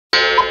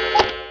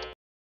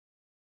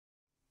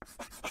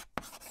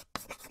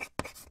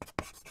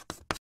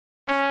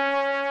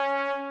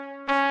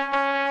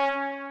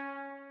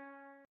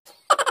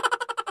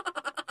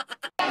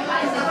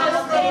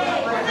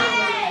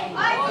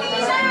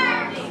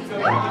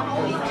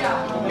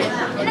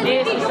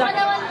Nag-video ka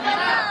naman ka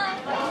na.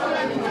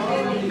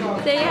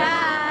 Say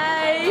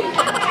hi!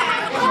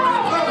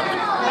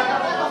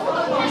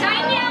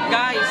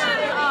 Guys!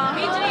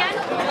 Video yan?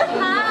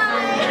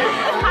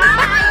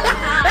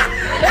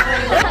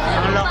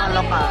 Ang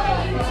loka-loka.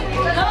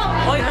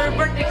 Hoy,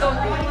 Herbert, ikaw.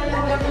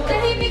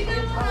 Tahimik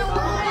na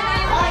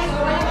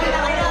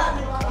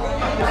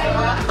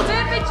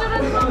picture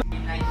mo.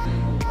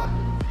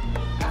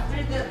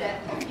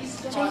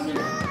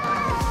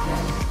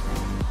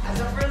 As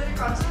a further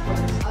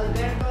consequence,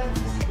 Alberto and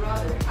his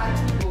brother had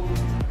to go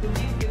to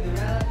live with the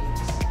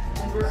relatives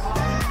and were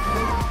often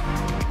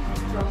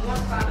moved from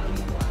one family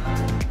to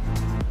another.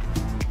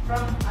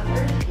 From an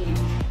early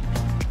age,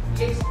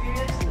 he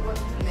experienced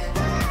what he meant.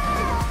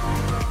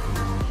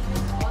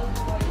 All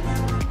boys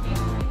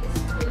came to the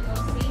spirit of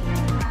safe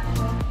and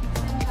passion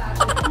and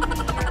childhood in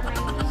the year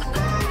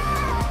 1970.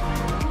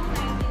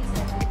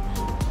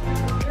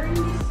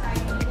 During this time,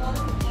 he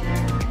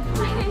volunteered.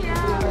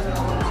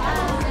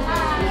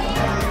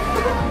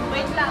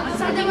 Wait lang.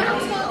 Saan naman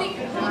ako holding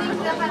the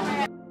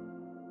camera?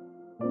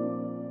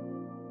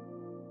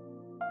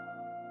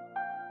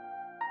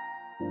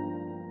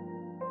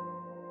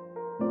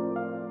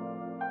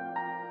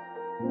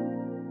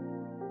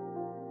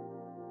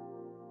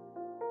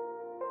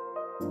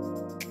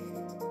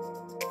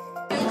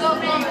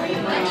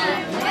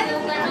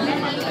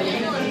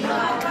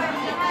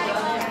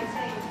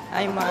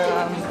 Ay,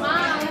 ma'am.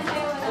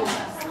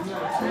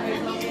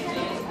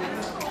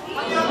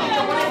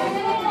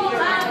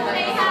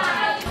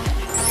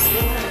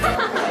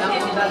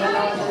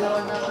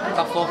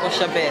 Naka-focus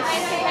siya, best.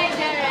 Hi,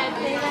 Jared.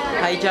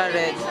 Hi,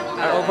 Jared.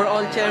 Our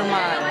overall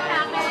chairman.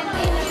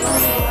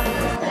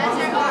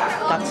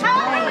 That's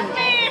fine.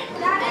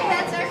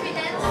 That's our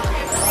finance.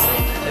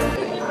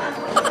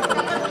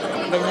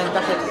 Ganyan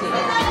ka sexy.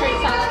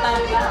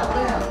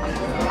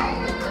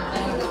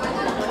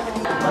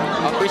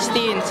 Oh,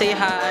 Christine, say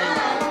hi.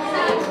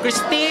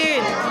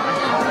 Christine!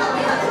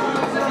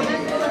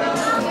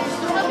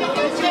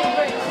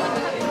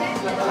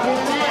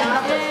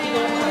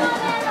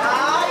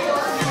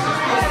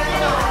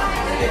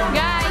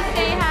 Guys,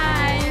 say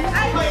hi.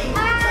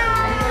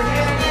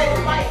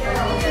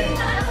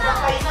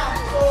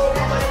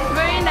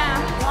 Verna,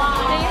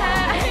 say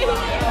hi.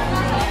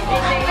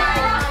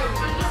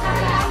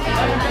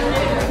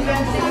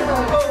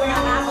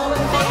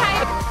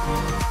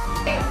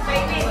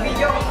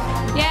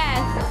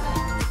 Yes.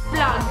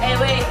 Vlog.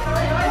 Wait.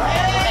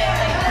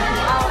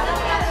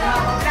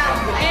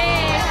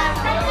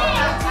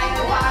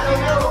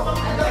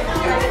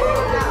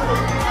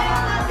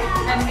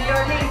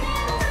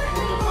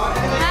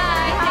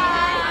 Hi.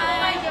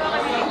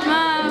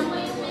 Ma'am.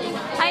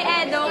 Hi,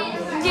 Edo.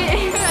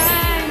 Say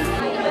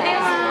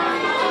hi.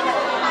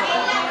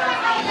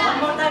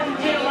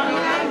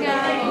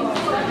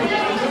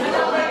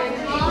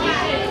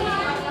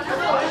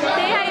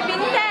 Say hi,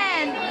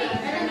 Vincent.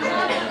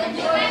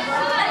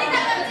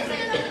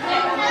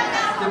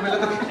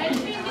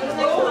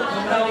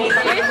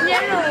 Where's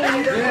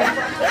Jerome?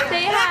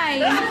 Say hi.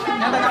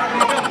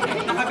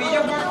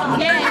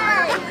 Yes.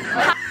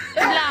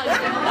 Vlog.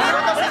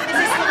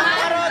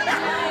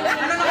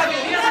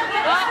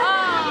 Oo.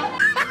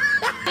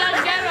 Vlog,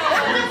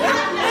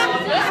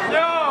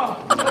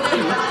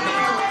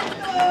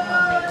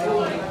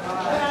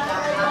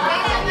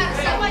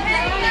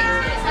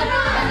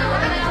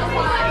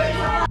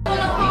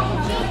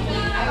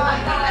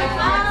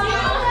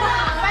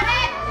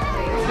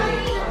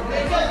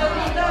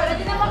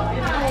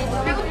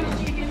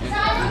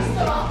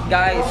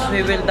 Guys,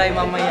 we will die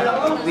mamaya.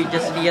 We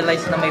just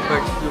realized na may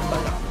bird flu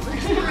pala.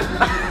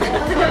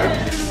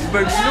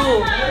 Bird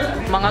flu!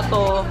 Mga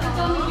to,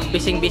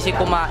 bising-busy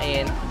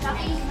kumain.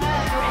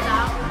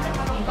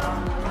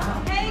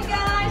 Hey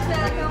guys!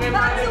 Welcome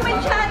back to my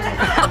channel!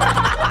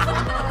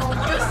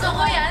 Gusto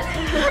ko yan!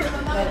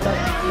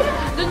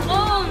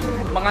 Gusto!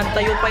 Mga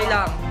tayupay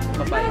lang.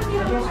 Bye-bye.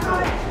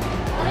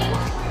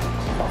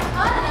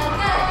 Hello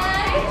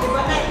guys!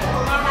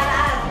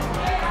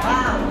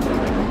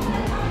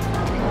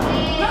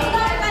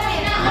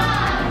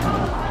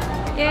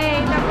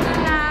 Yay! Tapos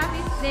na!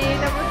 Feast day!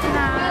 Tapos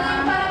na!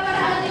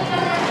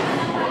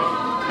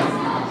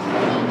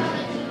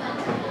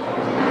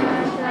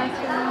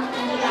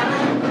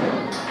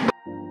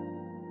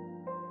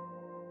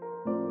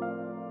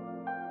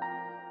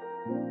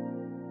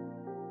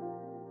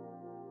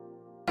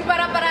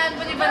 Para-paraan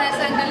po ni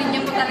Vanessa, ang galing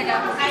niya po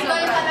talaga.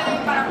 Idol talaga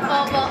yung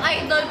para-paraan. Opo,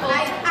 idol po.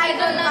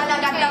 Idol na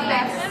talaga the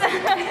best.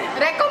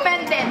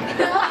 Recommended.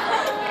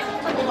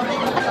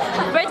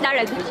 Where's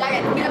Jared?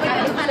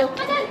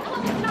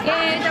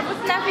 Okay, tapos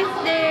na feast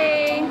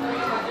day.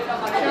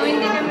 So,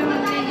 hindi kami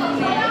maglilinis.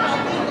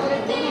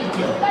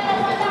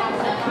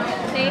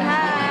 Say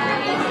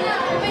hi.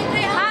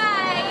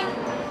 Hi!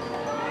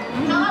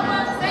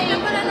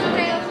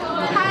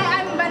 Hi,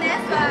 I'm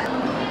Vanessa.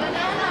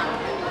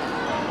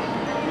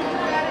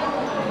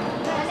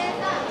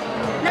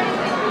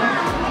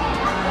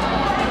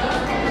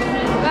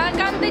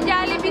 Welcome to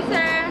Jollibee,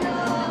 sir.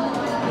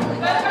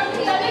 Welcome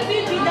to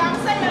Jollibee.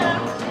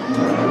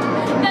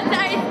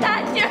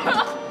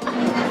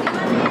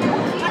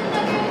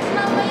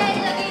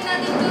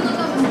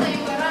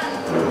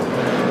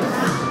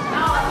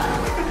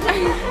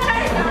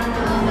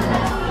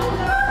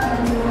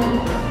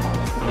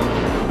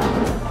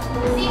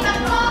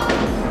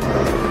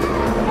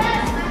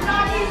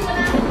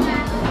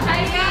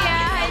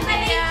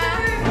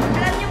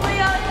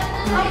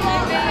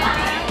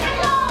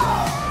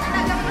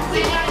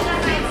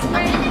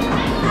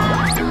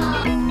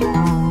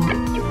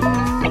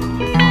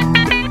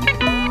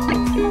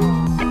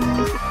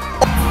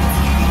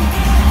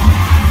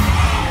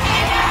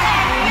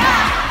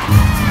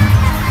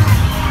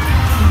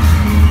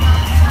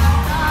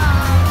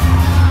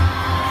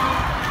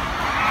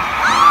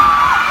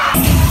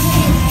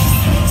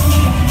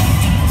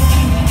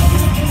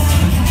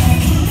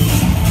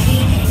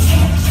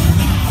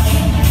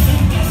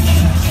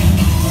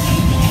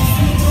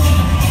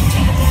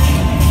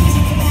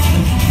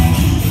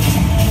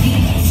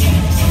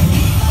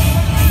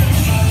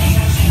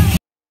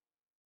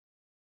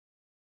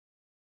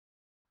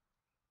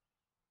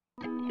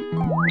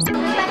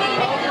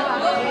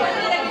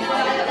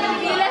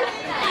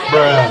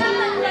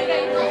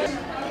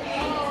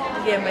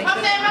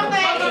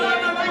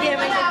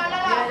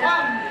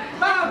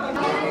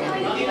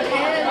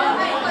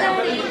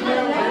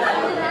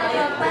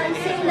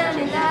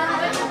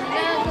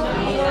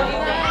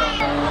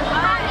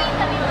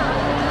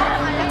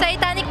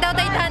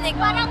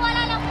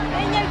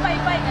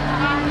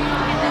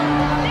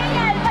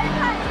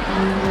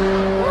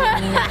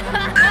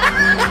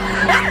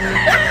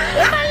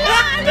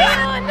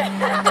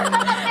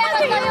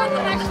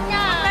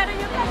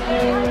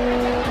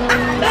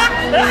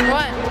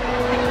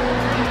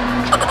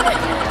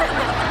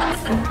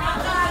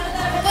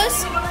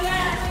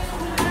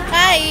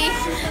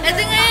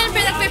 Ito ngayon,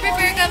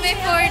 pinag-prepare kami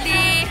for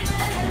the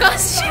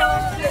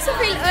costume sa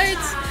Phil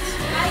Arts.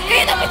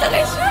 Kaya nakita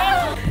guys!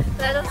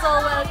 Let us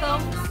all welcome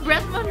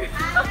Bretman.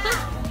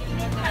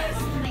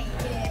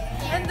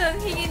 Andun,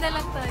 hingi na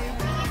lang tayo.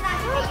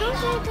 Oh, go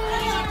Sherta!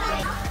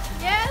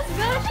 Yes,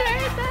 go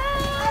Sherta!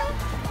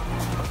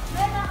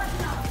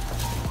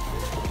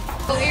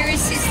 So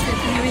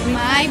irresistible with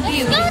my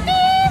beauty.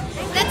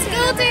 Let's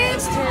go there!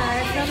 Let's go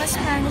there! From a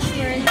Spanish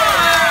word.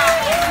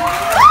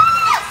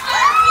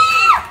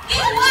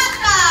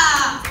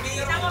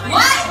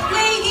 White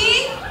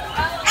lady,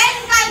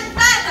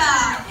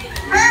 encantada,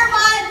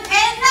 Herman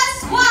and the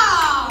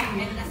Swamp.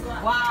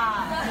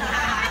 Wow.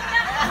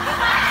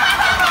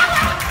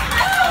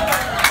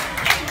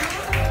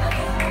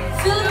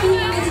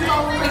 Philippine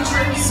mythical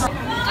creatures. Oh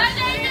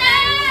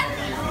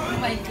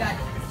my God.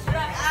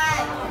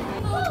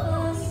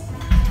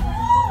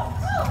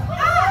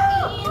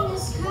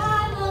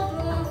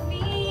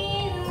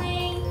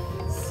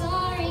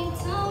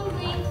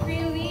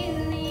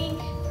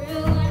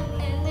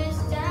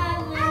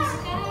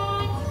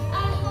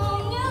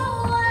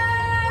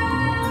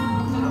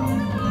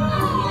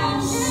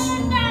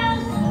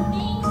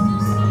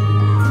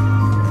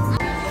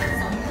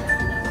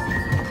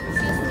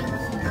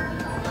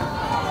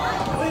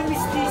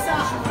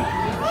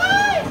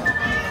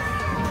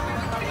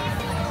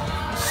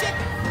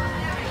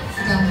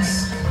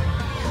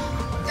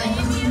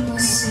 Everything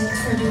was set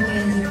for the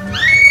wedding.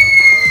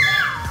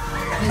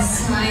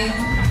 As time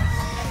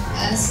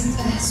as it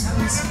passed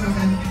by,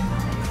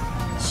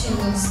 she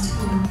lost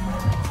hope.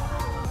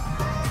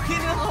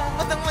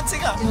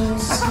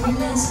 Those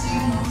women's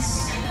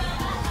eyes,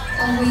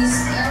 always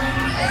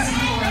staring as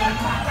it were,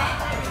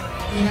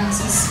 the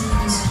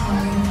assassin's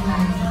crying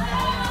life.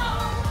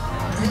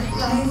 That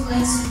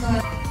lifeless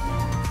but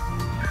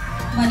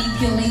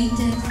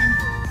manipulated,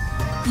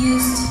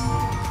 used,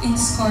 and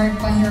scarred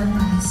by her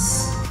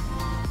past.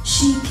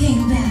 She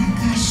came back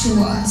as she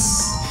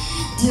was,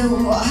 the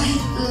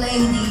White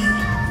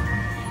Lady.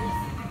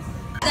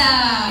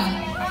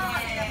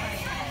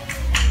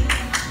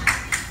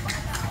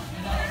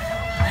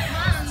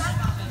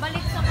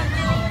 Balik sa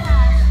kanila.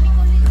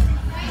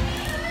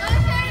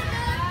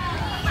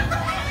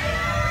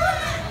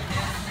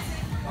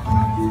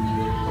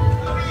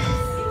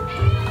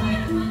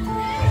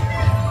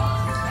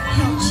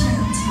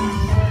 Enchanted,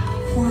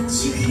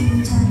 once you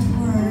hear that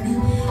word,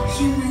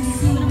 you might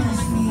think of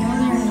me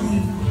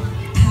already.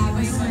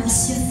 Powerful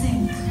as you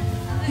think.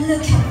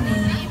 Look at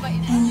me,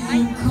 and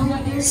your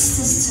colors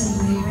still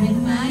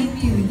in my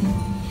beauty.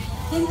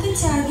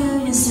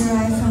 Encantada is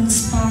derived from the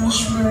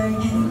Spanish word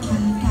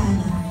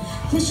encantada,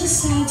 which is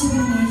said to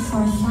be made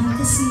for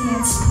fantasy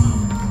at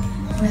Spain.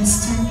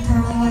 Western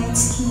pearl white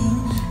skin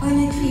on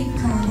a Greek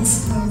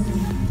goddess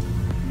clothing.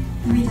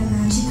 With a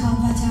magical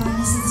baton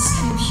as a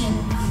description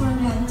for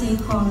what they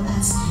call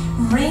as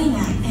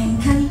Reina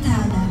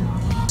Encantada.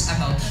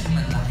 About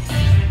human life.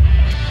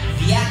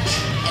 The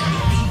action and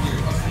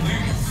behavior of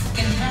women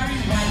can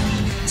vary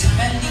widely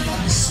depending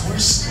on the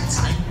source and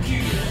time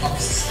period of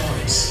the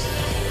stories.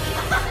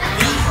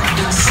 They have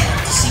been said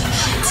to sing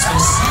hits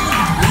or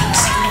selling great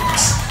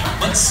stories,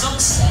 but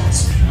some said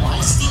to be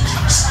wise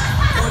teachers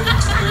according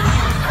to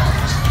earlier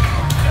knowledge.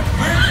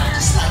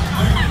 Mermaids, like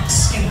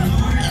mermaids, can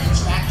lure and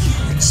attract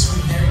humans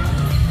with their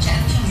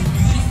enchantingly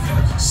beautiful,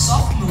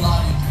 soft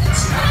melodic and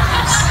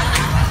seductive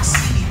sounding like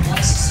singing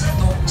voices and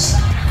tones.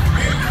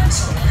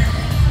 Mermaids or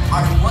mermen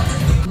are one of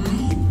the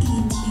Might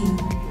eat you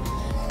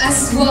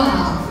as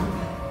well.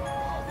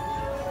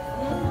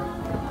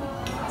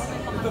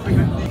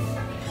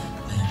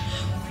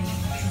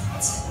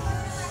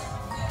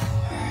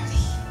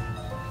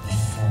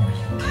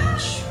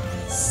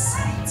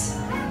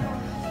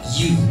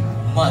 You,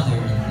 mother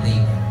in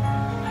labor,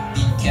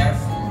 be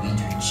careful with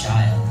your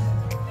child.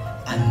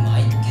 I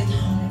might get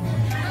hungry.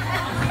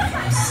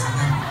 It's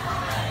not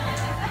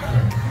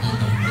her in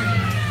a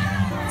million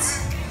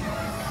hands.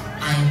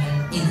 I'm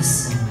an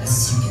innocent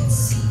as you can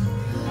see,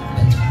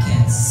 but you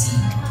can't see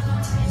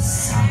into the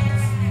side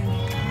of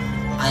me.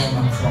 I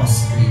am a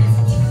crossbreed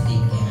of the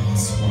thick and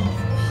swamp,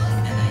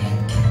 and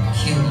I can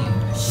kill you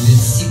with a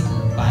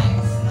simple bite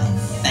of my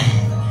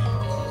fang.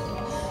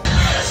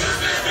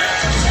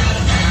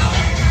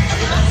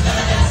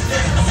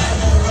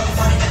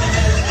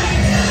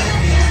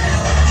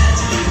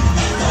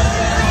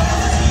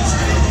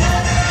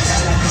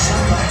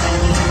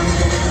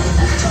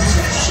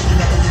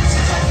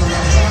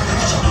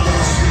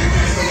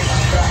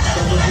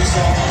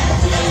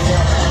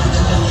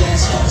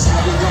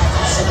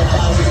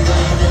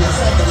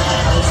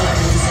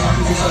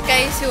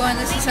 Guys, you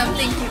wanna see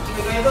something? Yay!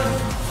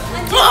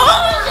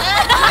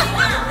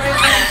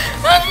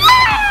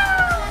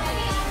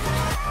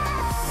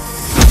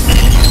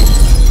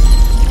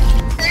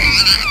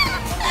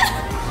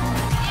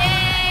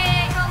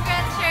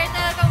 Congrats,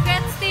 Sherta!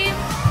 Congrats, team!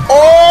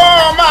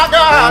 Oh my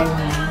God!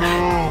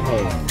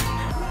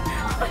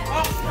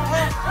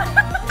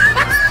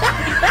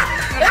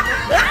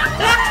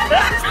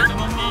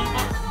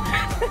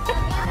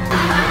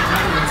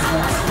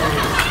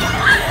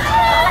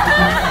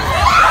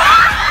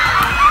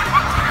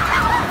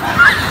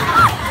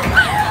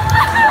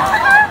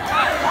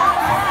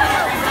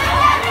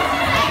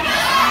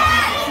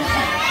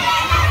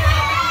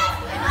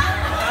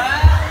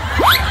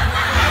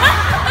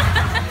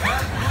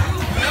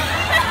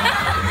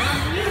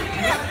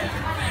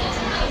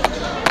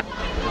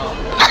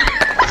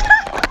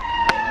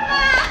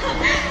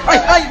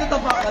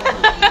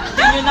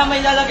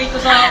 ilalagay ko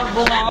sa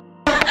bunga ko.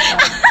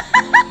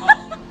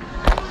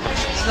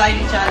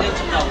 Slime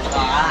challenge daw.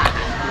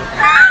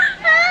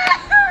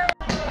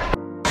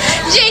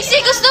 JC,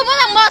 gusto mo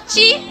ng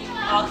mochi?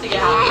 Oh, sige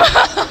ha.